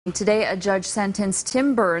Today, a judge sentenced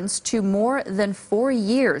Tim Burns to more than 4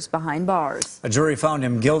 years behind bars. A jury found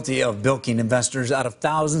him guilty of bilking investors out of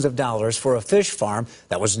thousands of dollars for a fish farm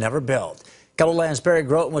that was never built. KELOLAND's Perry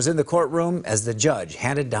Groten was in the courtroom as the judge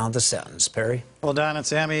handed down the sentence. Perry? Well, Don and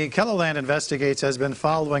Sammy, KELOLAND Investigates has been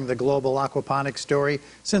following the Global Aquaponics story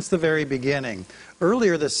since the very beginning.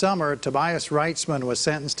 Earlier this summer, Tobias Reitzman was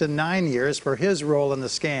sentenced to 9 years for his role in the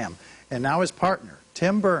scam. And now his partner,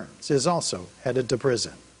 Tim Burns, is also headed to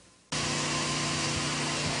prison.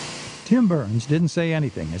 Tim Burns didn't say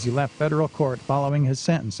anything as he left federal court following his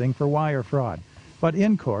sentencing for wire fraud. But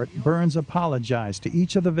in court, Burns apologized to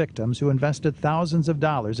each of the victims who invested thousands of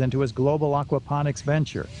dollars into his Global Aquaponics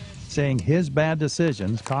venture, saying his bad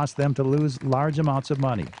decisions cost them to lose large amounts of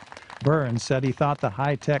money. Burns said he thought the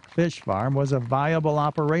high-tech fish farm was a viable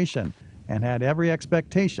operation and had every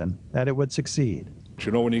expectation that it would succeed.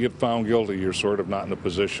 You know, when you get found guilty, you're sort of not in a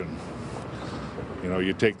position. You know,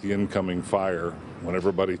 you take the incoming fire when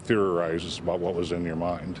everybody theorizes about what was in your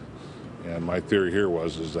mind. And my theory here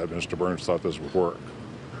is that Mr. Burns thought this would work.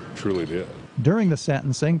 Truly did. During the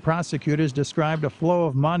sentencing, prosecutors described a flow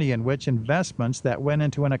of money in which investments that went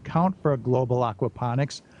into an account for Global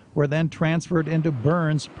Aquaponics were then transferred into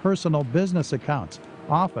Burns' personal business accounts,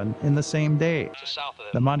 often in the same day.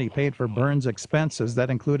 The money paid for Burns' expenses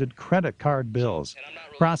that included credit card bills.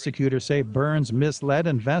 Prosecutors say Burns misled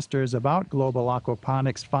investors about Global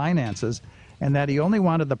Aquaponics' finances and that he only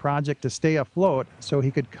wanted the project to stay afloat so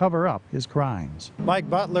he could cover up his crimes. Mike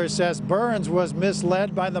Butler says Burns was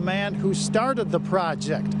misled by the man who started the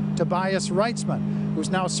project, Tobias Reitzman,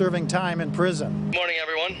 who's now serving time in prison. Good morning,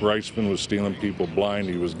 everyone. Reitzman was stealing people blind.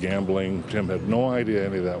 He was gambling. Tim had no idea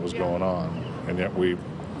any of that was going on. And yet we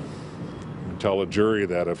tell a jury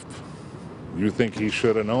that if you think he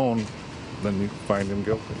should have known, then you find him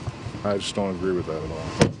guilty. I just don't agree with that at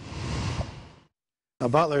all. Now,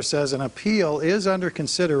 Butler says an appeal is under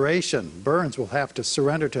consideration. Burns will have to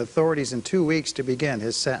surrender to authorities in 2 weeks to begin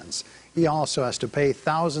his sentence. He also has to pay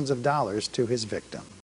thousands of dollars to his victim.